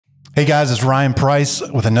Hey guys, it's Ryan Price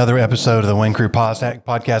with another episode of the Win Crew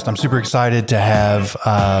podcast. I'm super excited to have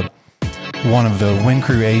one of the Win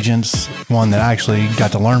Crew agents, one that I actually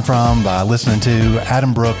got to learn from by listening to,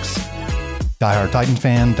 Adam Brooks, diehard Titan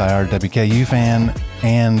fan, diehard WKU fan,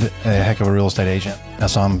 and a heck of a real estate agent.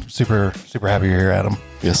 So I'm super happy you're here, Adam.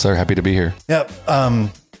 Yes, sir. Happy to be here. Yep.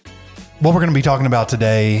 What we're going to be talking about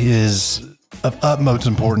today is of utmost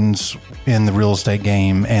importance in the real estate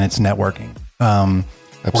game, and it's networking.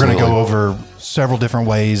 We're going to go over several different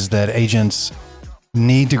ways that agents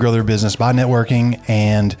need to grow their business by networking,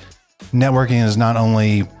 and networking is not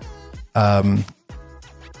only the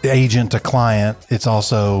agent to client, it's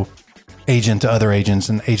also agent to other agents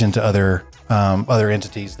and agent to other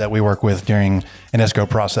entities that we work with during an escrow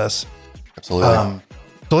process. Absolutely.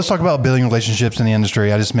 So let's talk about building relationships in the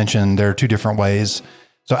industry. I just mentioned there are two different ways.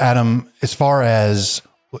 So Adam, as far as,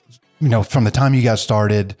 from the time you got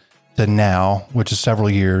started to now, which is several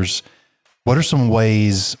years, what are some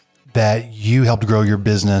ways that you helped grow your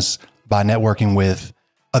business by networking with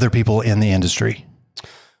other people in the industry?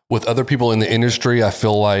 With other people in the industry, I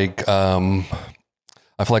feel like one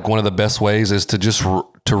of the best ways is to just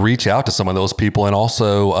to reach out to some of those people. And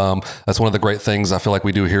also, that's one of the great things I feel like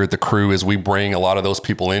we do here at the crew is we bring a lot of those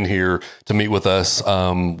people in here to meet with us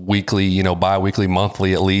weekly, bi-weekly,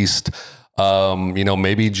 monthly at least.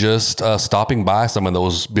 Maybe just stopping by some of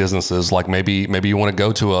those businesses. Like maybe you want to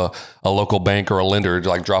go to a local bank or a lender,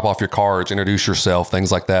 like drop off your cards, introduce yourself,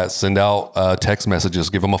 things like that. Send out text messages,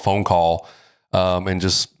 give them a phone call. And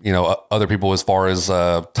just, other people as far as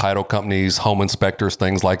title companies, home inspectors,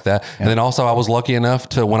 things like that. Yeah. And then also I was lucky enough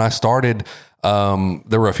to, when I started,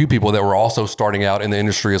 there were a few people that were also starting out in the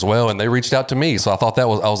industry as well. And they reached out to me. So I thought I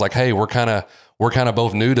was like, hey, we're kind of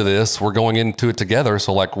both new to this. We're going into it together.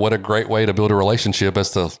 So like, what a great way to build a relationship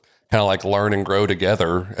is to kind of like learn and grow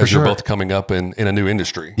together as you're both coming up in a new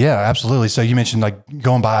industry. Yeah, absolutely. So you mentioned like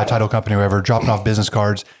going by a title company or whatever, dropping off business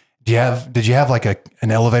cards. Did you have like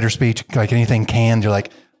an elevator speech, like anything canned? You're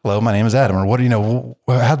like, hello, my name is Adam, or what,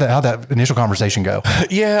 how'd that initial conversation go?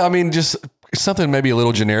 Yeah. I mean, just something maybe a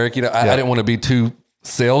little generic, I didn't want to be too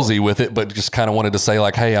salesy with it, but just kind of wanted to say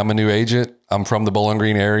like, hey, I'm a new agent. I'm from the Bowling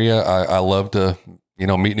Green area. I love to,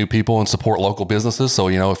 meet new people and support local businesses. So,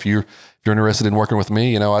 if you're interested in working with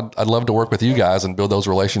me, I'd love to work with you guys and build those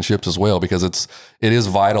relationships as well, because it is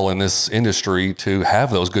vital in this industry to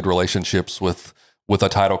have those good relationships with a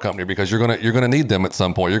title company, because you're gonna need them at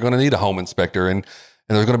some point. You're gonna need a home inspector, and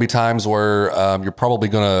there's gonna be times where you're probably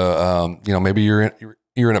gonna maybe you're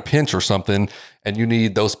in a pinch or something, and you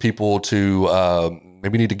need those people to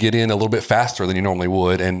maybe need to get in a little bit faster than you normally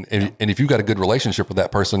would. And if you've got a good relationship with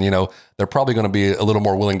that person, they're probably going to be a little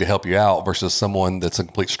more willing to help you out versus someone that's a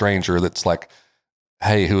complete stranger that's like,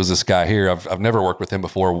 hey, who is this guy here? I've never worked with him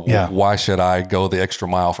before. Yeah. Why should I go the extra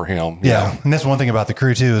mile for him? Yeah. And that's one thing about the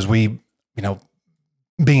crew too, is we,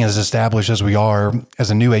 being as established as we are as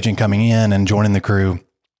a new agent coming in and joining the crew,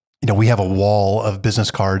 we have a wall of business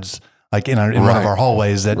cards, like in one of our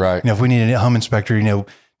hallways that, if we need a home inspector,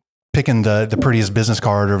 picking the prettiest business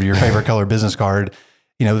card or your favorite color business card,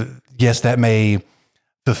 yes, that may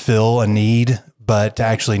fulfill a need, but to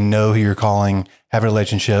actually know who you're calling, have a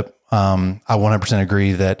relationship, I 100%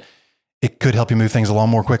 agree that it could help you move things along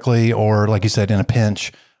more quickly, or like you said, in a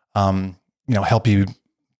pinch, help you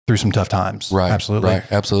through some tough times. Right. Absolutely. Right.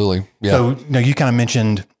 Absolutely. Yeah. So, you kind of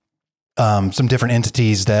mentioned some different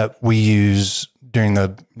entities that we use during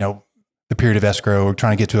the period of escrow,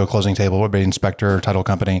 trying to get to a closing table, whether it be inspector or title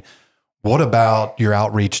company. What about your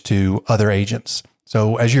outreach to other agents?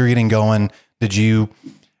 So as you're getting going, did you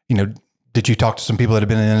talk to some people that have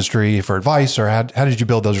been in the industry for advice, or how did you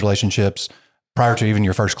build those relationships prior to even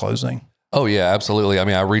your first closing? Oh yeah, absolutely. I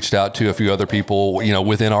mean, I reached out to a few other people,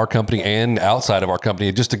 within our company and outside of our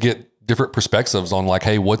company, just to get different perspectives on like,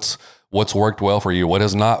 hey, what's worked well for you? What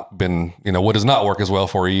has not been, what does not work as well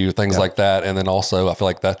for you? Things like that. And then also I feel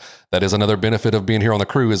like that is another benefit of being here on the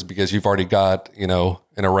crew, is because you've already got,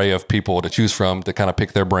 an array of people to choose from to kind of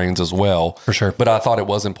pick their brains as well. For sure. But I thought it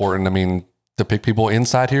was important, to pick people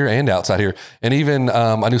inside here and outside here. And even,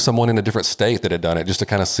 I knew someone in a different state that had done it, just to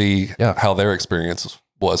kind of see how their experience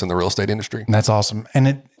was in the real estate industry. And that's awesome.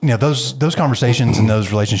 And those conversations and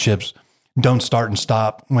those relationships don't start and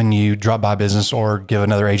stop when you drop by business or give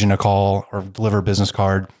another agent a call or deliver a business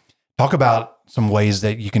card. Talk about some ways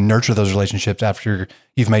that you can nurture those relationships after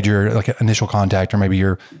you've made your initial contact, or maybe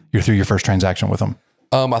you're through your first transaction with them.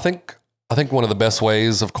 I think one of the best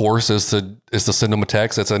ways, of course, is to send them a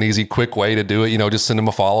text. It's an easy, quick way to do it. Just send them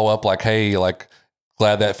a follow up like, hey, like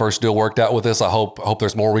glad that first deal worked out with us. I hope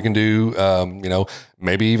there's more we can do. You know,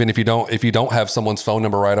 maybe even if you don't have someone's phone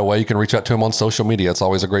number right away, you can reach out to them on social media. It's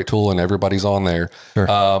always a great tool, and everybody's on there. Sure.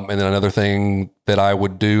 And then another thing that I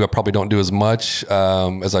would do, I probably don't do as much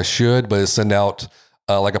as I should, but is send out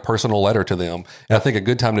like a personal letter to them. And I think a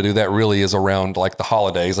good time to do that really is around like the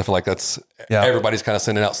holidays. I feel like that's everybody's kind of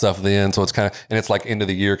sending out stuff then. So it's kind of, and it's like end of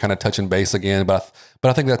the year kind of touching base again. But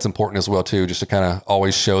I think that's important as well too, just to kind of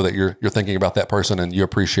always show that you're thinking about that person and you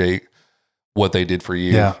appreciate what they did for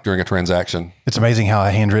you during a transaction. It's amazing how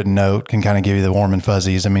a handwritten note can kind of give you the warm and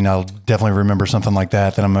fuzzies. I mean, I'll definitely remember something like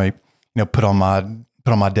that I might, put on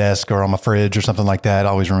my desk or on my fridge or something like that.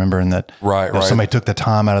 Always remembering that, right. somebody took the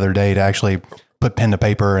time out of their day to actually put pen to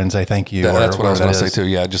paper and say thank you. That's what I was going to say too.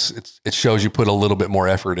 Yeah, just it shows you put a little bit more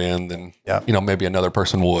effort in than maybe another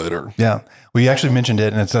person would. Or well, you actually mentioned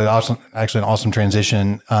it, and it's an awesome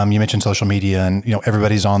transition. You mentioned social media, and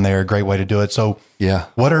everybody's on there. Great way to do it. So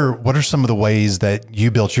what are some of the ways that you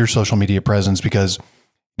built your social media presence? Because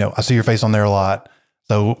I see your face on there a lot.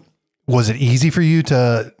 So was it easy for you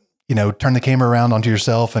to turn the camera around onto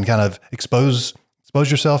yourself and kind of expose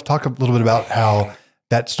yourself? Talk a little bit about how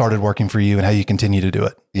that started working for you and how you continue to do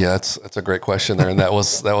it. Yeah, that's a great question there. And that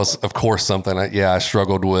was of course something I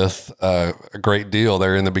struggled with a great deal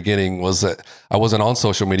there in the beginning, was that I wasn't on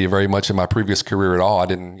social media very much in my previous career at all. I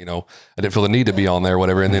didn't feel the need to be on there,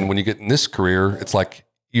 whatever. And then when you get in this career, it's like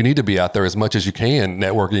you need to be out there as much as you can,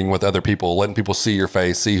 networking with other people, letting people see your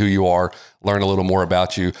face, see who you are, learn a little more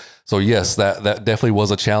about you. So yes, that definitely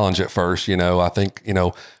was a challenge at first. I think,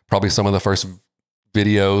 probably some of the first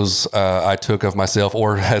videos I took of myself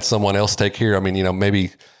or had someone else take here. I mean,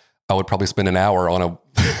 maybe I would probably spend an hour on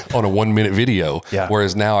a 1 minute video. Yeah.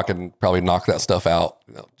 Whereas now I can probably knock that stuff out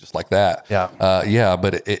just like that. Yeah.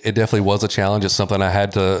 But it definitely was a challenge. It's something I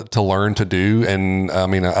had to learn to do. And I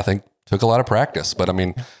mean, I think took a lot of practice, but I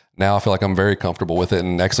mean, now I feel like I'm very comfortable with it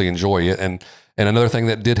and actually enjoy it. And another thing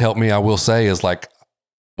that did help me, I will say, is like,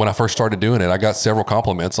 when I first started doing it, I got several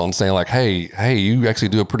compliments on saying like, Hey, you actually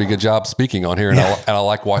do a pretty good job speaking on here. And I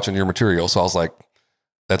like watching your material. So I was like,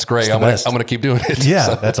 that's great. I'm going to keep doing it. Yeah.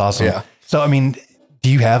 So, that's awesome. Yeah. So, I mean, do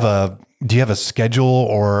you have a schedule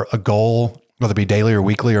or a goal, whether it be daily or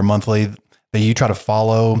weekly or monthly, that you try to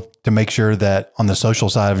follow to make sure that on the social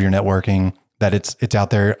side of your networking, that it's out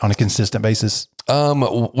there on a consistent basis?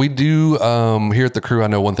 We do, here at the crew, I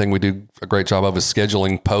know one thing we do a great job of is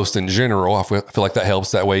scheduling posts in general. I feel like that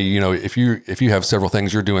helps. That way, if you have several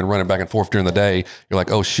things you're doing, running back and forth during the day, you're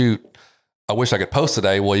like, oh shoot, I wish I could post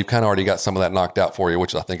today. Well, you've kind of already got some of that knocked out for you,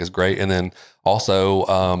 which I think is great. And then also,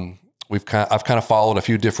 I've kind of followed a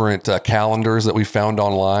few different calendars that we found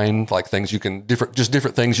online, like things you can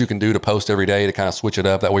different things you can do to post every day to kind of switch it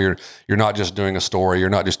up. That way you're not just doing a story, you're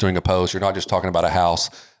not just doing a post, you're not just talking about a house.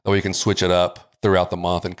 That way you can switch it up throughout the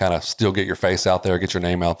month and kind of still get your face out there, get your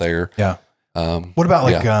name out there. Yeah. What about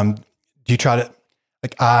do you try to,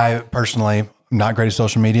 like, I personally am not great at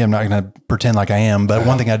social media. I'm not going to pretend like I am, but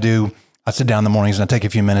one thing I do, I sit down in the mornings and I take a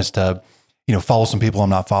few minutes to, follow some people I'm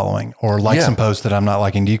not following or like some posts that I'm not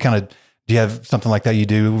liking. Do you have something like that you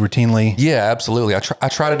do routinely? Yeah, absolutely. I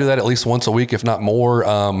try to do that at least once a week, if not more.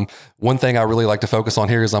 One thing I really like to focus on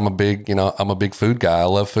here is I'm a big food guy. I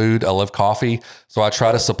love food. I love coffee. So I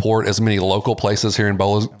try to support as many local places here in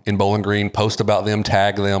Bowling Green, post about them,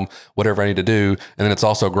 tag them, whatever I need to do. And then it's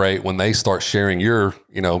also great when they start sharing your,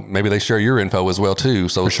 maybe they share your info as well too.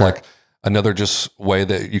 So it's like another just way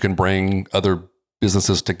that you can bring other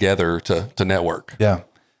businesses together to network. Yeah.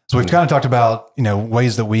 So we've kind of talked about,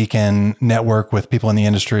 ways that we can network with people in the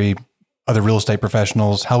industry, other real estate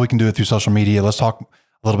professionals, how we can do it through social media. Let's talk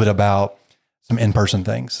a little bit about some in-person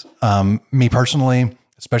things. Me personally,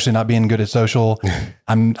 especially not being good at social,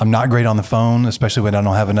 I'm not great on the phone, especially when I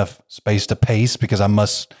don't have enough space to pace because I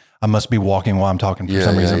must be walking while I'm talking for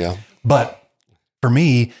some reason. Yeah. But for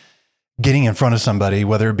me, getting in front of somebody,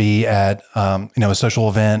 whether it be at, a social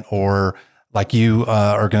event or like you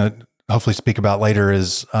are going to hopefully speak about later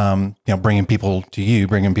is, bringing people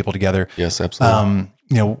together. Yes, absolutely.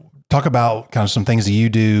 Talk about kind of some things that you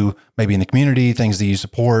do maybe in the community, things that you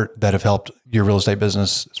support that have helped your real estate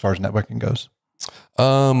business as far as networking goes.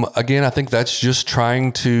 Again, I think that's just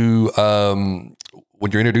trying to,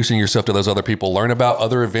 when you're introducing yourself to those other people, learn about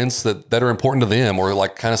other events that are important to them, or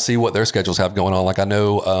like kind of see what their schedules have going on. Like I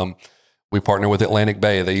know, we partner with Atlantic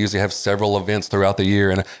Bay. They usually have several events throughout the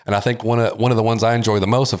year. And I think one of the ones I enjoy the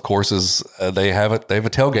most, of course, is they have a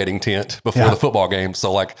tailgating tent before the football game.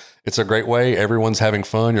 So like, it's a great way. Everyone's having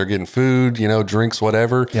fun. You're getting food, drinks,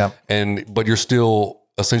 whatever. Yeah. But you're still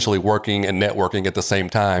essentially working and networking at the same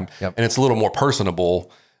time. Yep. And it's a little more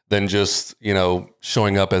personable than just,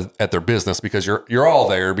 showing up at their business, because you're all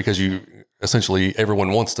there because essentially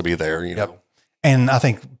everyone wants to be there, know. And I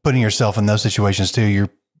think putting yourself in those situations too,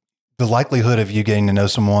 the likelihood of you getting to know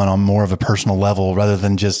someone on more of a personal level rather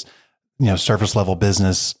than just, surface level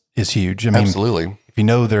business is huge. I mean, absolutely. If you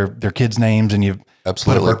know their kids' names and you put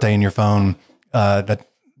a birthday in your phone, that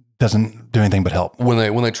doesn't do anything but help.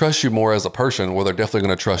 When they trust you more as a person, well, they're definitely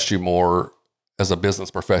going to trust you more as a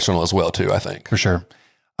business professional as well too, I think. For sure.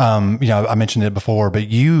 I mentioned it before, but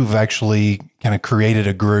you've actually kind of created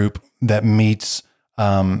a group that meets,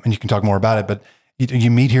 and you can talk more about it, but you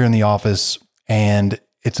meet here in the office, and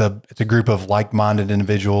it's a group of like-minded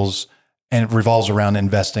individuals, and it revolves around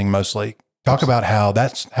investing mostly. Talk about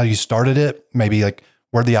that's how you started it, maybe like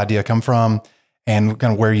where'd the idea come from and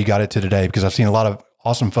kind of where you got it to today, because I've seen a lot of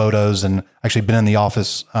awesome photos and actually been in the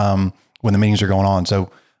office when the meetings are going on. So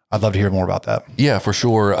I'd love to hear more about that. Yeah, for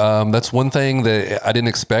sure. That's one thing that I didn't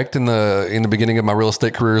expect in the beginning of my real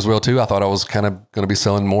estate career as well too. I thought I was kind of going to be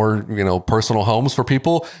selling more, personal homes for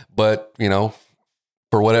people, but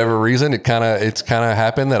for whatever reason, it's kind of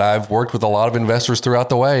happened that I've worked with a lot of investors throughout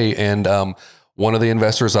the way. And one of the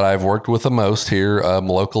investors that I've worked with the most here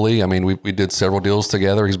locally, I mean, we did several deals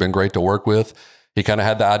together. He's been great to work with. He kind of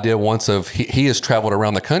had the idea once of he has traveled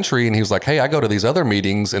around the country, and he was like, hey, I go to these other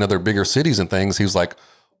meetings in other bigger cities and things. He was like,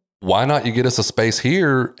 why not you get us a space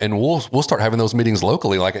here and we'll start having those meetings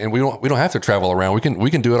locally. And we don't have to travel around.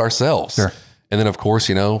 We can do it ourselves. Sure. And then of course,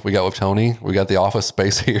 we got with Tony, we got the office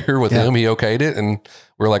space here with him. He okayed it, and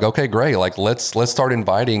we're like, okay, great. Like let's start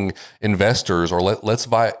inviting investors, or let's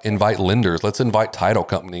invite lenders. Let's invite title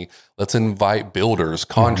company. Let's invite builders,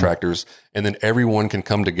 contractors, and then everyone can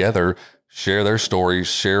come together, share their stories,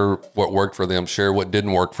 share what worked for them, share what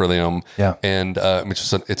didn't work for them. Yeah. And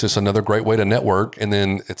it's just another great way to network. And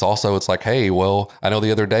then it's like, hey, well, I know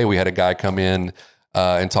the other day we had a guy come in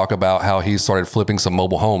and talk about how he started flipping some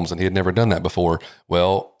mobile homes, and he had never done that before.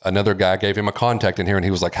 Well, another guy gave him a contact in here, and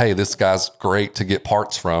he was like, hey, this guy's great to get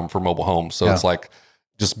parts for mobile homes. So it's like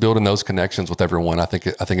just building those connections with everyone. I think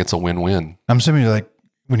it's a win-win. I'm assuming like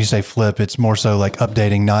when you say flip, it's more so like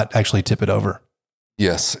updating, not actually tip it over.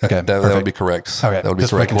 Yes. Okay. That would be correct. Okay. That would be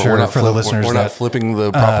just correct. Sure we're not for the listeners. We're not flipping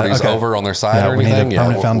the properties over on their side or we anything. Need a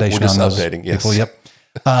permanent foundation we're just on those updating. Yes. People.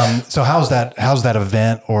 Yep. So how's that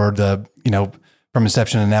event, or the, from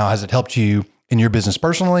inception and now, has it helped you in your business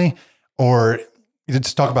personally, or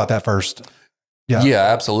let's talk about that first? Yeah,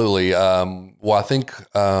 absolutely. Well, I think,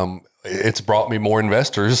 it's brought me more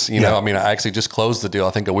investors. I mean, I actually just closed the deal, I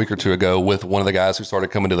think a week or two ago, with one of the guys who started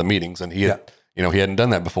coming to the meetings, and he had, he hadn't done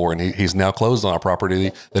that before, and he's now closed on a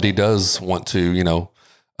property that he does want to,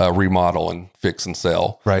 remodel and fix and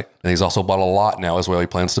sell. Right. And he's also bought a lot now as well. He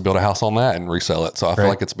plans to build a house on that and resell it. So I feel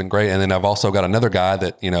like it's been great. And then I've also got another guy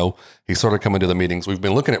that, he's sort of coming to the meetings. We've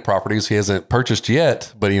been looking at properties he hasn't purchased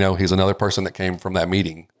yet, but he's another person that came from that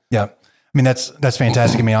meeting. Yeah. I mean, that's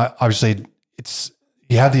fantastic. I mean, obviously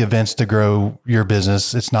you have the events to grow your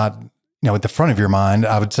business. It's not, at the front of your mind.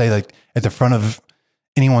 I would say like at the front of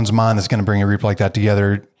anyone's mind that's going to bring a group like that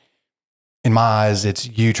together. In my eyes, it's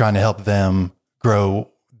you trying to help them grow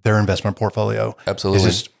their investment portfolio. Absolutely.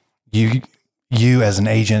 It's just you as an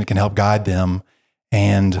agent can help guide them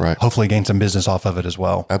and hopefully gain some business off of it as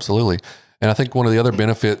well. Absolutely. And I think one of the other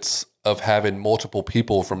benefits of having multiple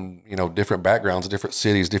people from, different backgrounds, different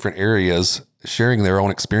cities, different areas, sharing their own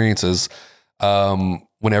experiences,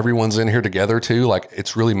 when everyone's in here together too, like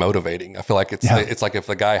it's really motivating. I feel like it's like if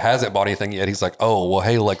the guy hasn't bought anything yet, he's like, oh, well,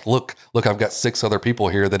 hey, like, look, I've got 6 other people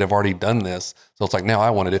here that have already done this. So it's like, now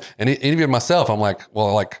I want to do, and even myself, I'm like,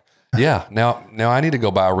 well, like, yeah, now I need to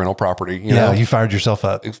go buy a rental property. You know? You fired yourself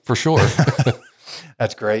up for sure.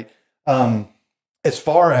 That's great. As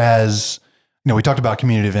far as, we talked about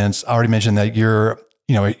community events. I already mentioned that you're,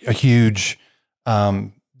 a huge,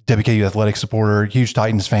 WKU athletic supporter, huge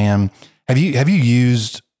Titans fan. Have you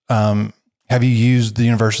used the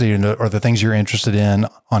university or the things you're interested in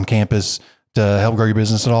on campus to help grow your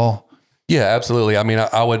business at all? Yeah, absolutely. I mean,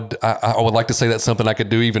 I would like to say that's something I could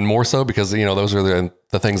do even more so, because, those are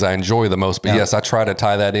the things I enjoy the most. But yes, I try to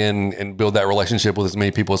tie that in and build that relationship with as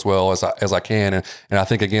many people as well as I can. And I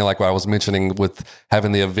think, again, like what I was mentioning with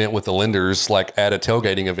having the event with the lenders, like at a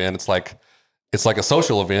tailgating event, it's like a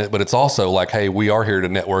social event, but it's also like, hey, we are here to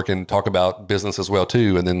network and talk about business as well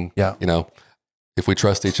too. And then, if we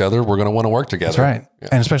trust each other, we're going to want to work together. That's right. Yeah.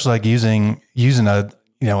 And especially like using a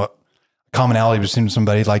commonality between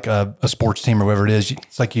somebody like a sports team or whatever it is.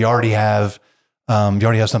 It's like you already have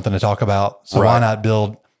something to talk about. So why not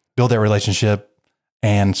build that relationship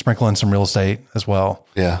and sprinkle in some real estate as well?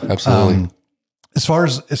 Yeah, absolutely. As far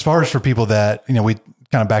as for people that, we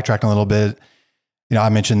kind of backtracked a little bit, I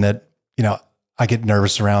mentioned that, I get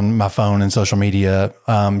nervous around my phone and social media.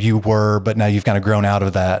 You were, but now you've kind of grown out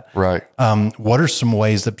of that. Right. What are some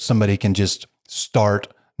ways that somebody can just start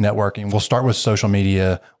networking? We'll start with social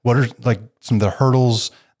media. What are like some of the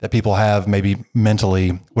hurdles that people have maybe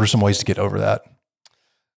mentally? What are some ways to get over that?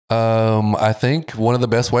 I think one of the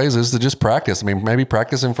best ways is to just practice. I mean, maybe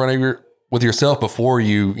practice in front of with yourself before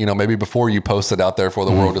maybe before you post it out there for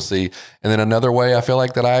the world to see. And then another way I feel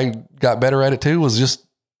like that I got better at it too was just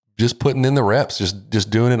putting in the reps, just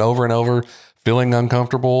doing it over and over, feeling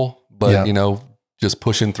uncomfortable, but just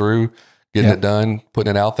pushing through, getting it done,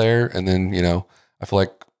 putting it out there. And then, I feel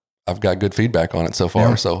like I've got good feedback on it so far.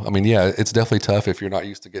 Yeah. So, I mean, it's definitely tough if you're not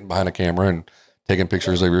used to getting behind a camera and taking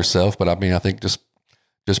pictures of yourself. But I mean, I think just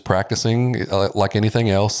practicing like anything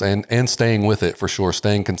else and staying with it for sure.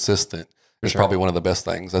 Staying consistent is probably one of the best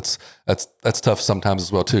things. That's tough sometimes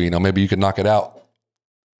as well too. Maybe you could knock it out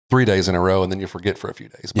 3 days in a row and then you forget for a few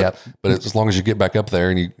days. But, but as long as you get back up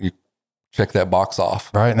there and you check that box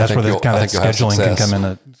off. Right. And that's where the kind of scheduling can come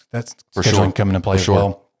in. That's scheduling come into play as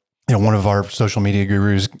well. One of our social media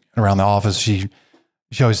gurus around the office, she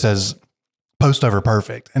always says, post over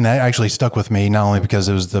perfect. And that actually stuck with me, not only because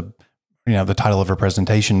it was the title of her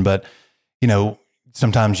presentation, but,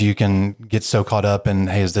 sometimes you can get so caught up in,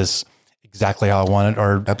 hey, is this exactly how I want it?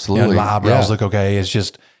 Or absolutely, my eyebrows look okay. It's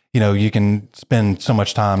just, you can spend so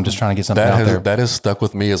much time just trying to get something out there. That has stuck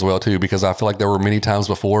with me as well too, because I feel like there were many times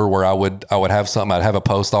before where I would have something, I'd have a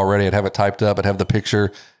post already, I'd have it typed up, I'd have the picture,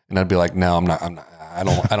 and I'd be like, no, I'm not, I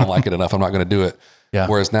don't like it enough. I'm not going to do it. Yeah.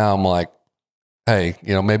 Whereas now I'm like, hey,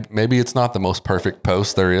 maybe it's not the most perfect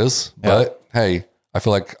post there is, but hey, I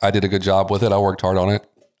feel like I did a good job with it. I worked hard on it.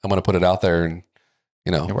 I'm going to put it out there and,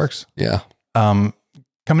 it works. Yeah.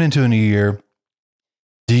 Coming into a new year,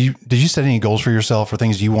 did you set any goals for yourself or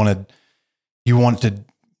things you want to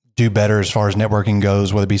do better as far as networking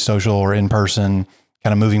goes, whether it be social or in person,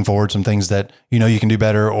 kind of moving forward, some things that, you can do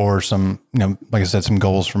better, or some, like I said, some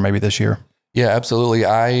goals for maybe this year? Yeah, absolutely.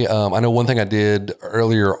 I know one thing I did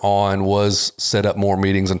earlier on was set up more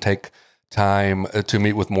meetings and take time to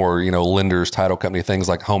meet with more, lenders, title company, things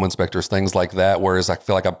like home inspectors, things like that. Whereas I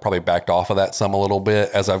feel like I've probably backed off of that some a little bit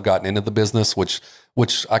as I've gotten into the business, which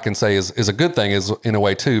I can say is a good thing, is in a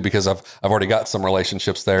way too, because I've already got some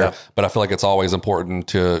relationships there. Yeah. But I feel like it's always important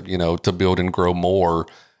to, to build and grow more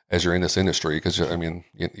as you're in this industry, because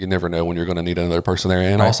you never know when you're going to need another person there.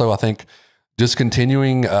 And also I think just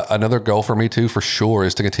continuing, another goal for me too, for sure,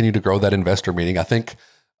 is to continue to grow that investor meeting. I think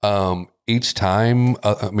each time,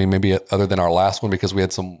 maybe other than our last one, because we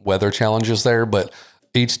had some weather challenges there, but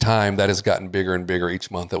each time that has gotten bigger and bigger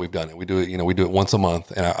each month that we've done it. We do it, we do it once a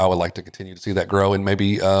month, and I would like to continue to see that grow. And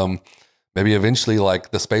maybe eventually,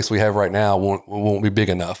 like the space we have right now won't be big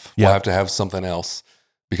enough. Yeah. We'll have to have something else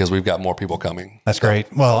because we've got more people coming. That's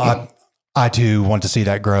great. Well, I too want to see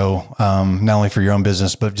that grow, not only for your own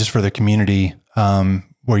business, but just for the community,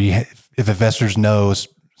 where if investors know,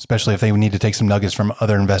 especially if they need to take some nuggets from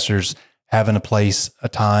other investors, having a place, a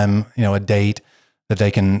time, a date that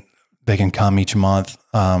they can come each month,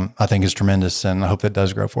 I think is tremendous. And I hope that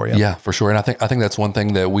does grow for you. Yeah, for sure. And I think that's one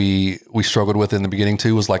thing that we struggled with in the beginning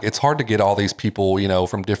too, was like, it's hard to get all these people,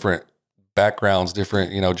 from different backgrounds,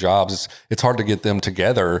 different, jobs. It's hard to get them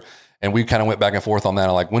together. And we kind of went back and forth on that.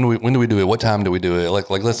 Like, when do we do it? What time do we do it? Like,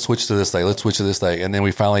 let's switch to this day. Let's switch to this day. And then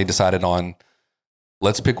we finally decided on,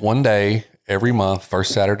 let's pick one day every month,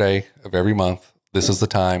 first Saturday of every month. This is the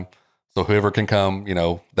time. So whoever can come,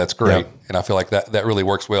 that's great. Yep. And I feel like that really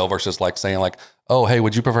works well versus like saying like, oh, hey,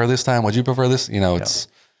 would you prefer this time? Would you prefer this? It's,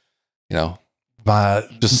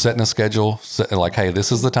 just setting a schedule, like, hey,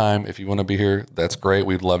 this is the time. If you want to be here, that's great.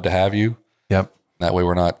 We'd love to have you. Yep. That way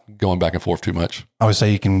we're not going back and forth too much. I would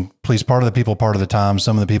say you can please part of the people part of the time,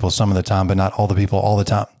 some of the people some of the time, but not all the people all the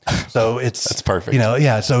time. So that's perfect.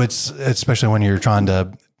 So it's especially when you're trying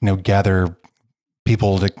to gather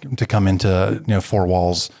people to come into four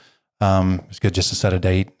walls. It's good just to set a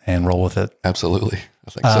date and roll with it. Absolutely,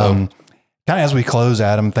 I think so. Kind of as we close,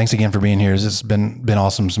 Adam, thanks again for being here. This has been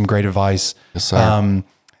awesome. Some great advice. Yes, sir.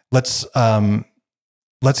 Let's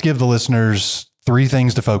give the listeners 3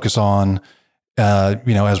 things to focus on.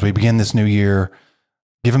 As we begin this new year,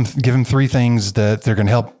 give them 3 things that they're going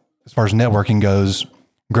to help as far as networking goes,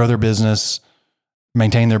 grow their business,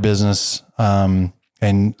 maintain their business, and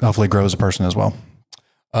hopefully grow as a person as well.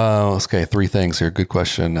 Okay. 3 things here. Good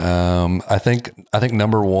question. I think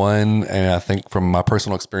number one, and I think from my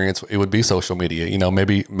personal experience, it would be social media.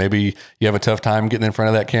 Maybe you have a tough time getting in front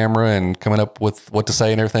of that camera and coming up with what to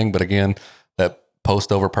say and everything. But again, that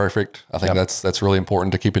post over perfect. I think that's really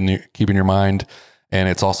important to keep in your mind. And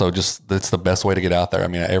it's also it's the best way to get out there. I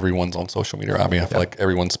mean, everyone's on social media. I mean, I feel like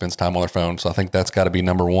everyone spends time on their phone. So I think that's got to be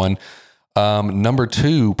number one. Number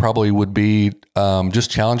two probably would be just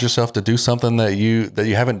challenge yourself to do something that you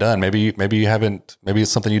haven't done. Maybe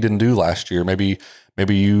it's something you didn't do last year. Maybe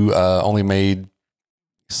you only made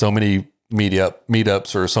so many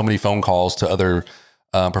meetups or so many phone calls to other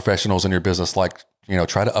professionals in your business. Like,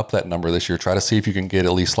 try to up that number this year. Try to see if you can get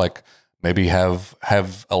at least like maybe have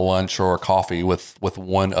a lunch or a coffee with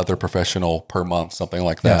one other professional per month, something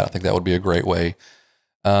like that. I think that would be a great way.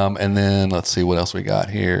 And then let's see what else we got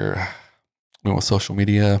here. We went with social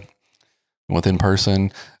media, we went with in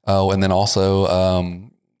person. Oh, and then also,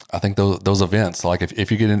 I think those events, like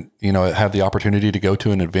if you get in, have the opportunity to go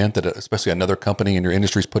to an event that especially another company in your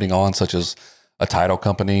industry is putting on, such as a title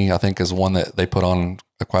company, I think is one that they put on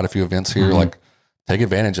quite a few events here. Like, take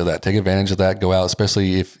advantage of that. Take advantage of that. Go out,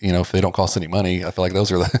 especially if they don't cost any money. I feel like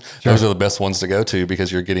those are the best ones to go to,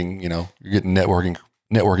 because you're getting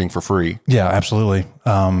networking for free. Yeah, absolutely.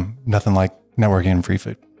 Nothing like networking and free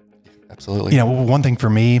food. Absolutely. One thing for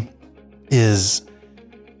me is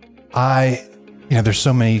there's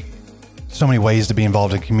so many ways to be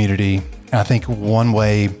involved in community. And I think one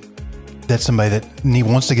way that somebody that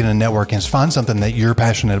wants to get into networking is find something that you're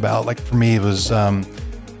passionate about. Like for me, it was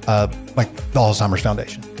like the Alzheimer's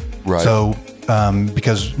Foundation. Right. So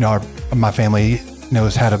because my family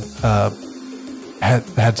has had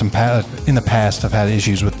some in the past. I've had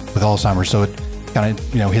issues with Alzheimer's, so it kind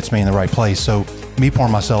of hits me in the right place. So me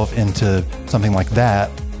pouring myself into something like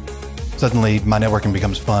that, suddenly my networking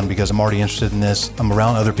becomes fun because I'm already interested in this. I'm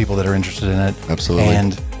around other people that are interested in it. Absolutely.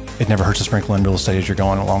 And it never hurts to sprinkle in real estate as you're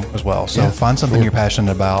going along as well. So find something you're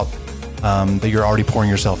passionate about, that you're already pouring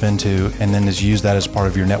yourself into, and then just use that as part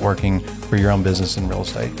of your networking for your own business in real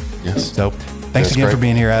estate. Yes. So thanks again for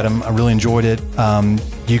being here, Adam. I really enjoyed it.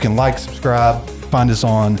 You can subscribe, find us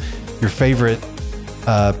on your favorite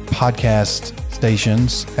podcast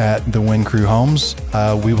stations at the Win Crew Homes.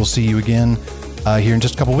 We will see you again here in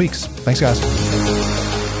just a couple weeks. Thanks, guys.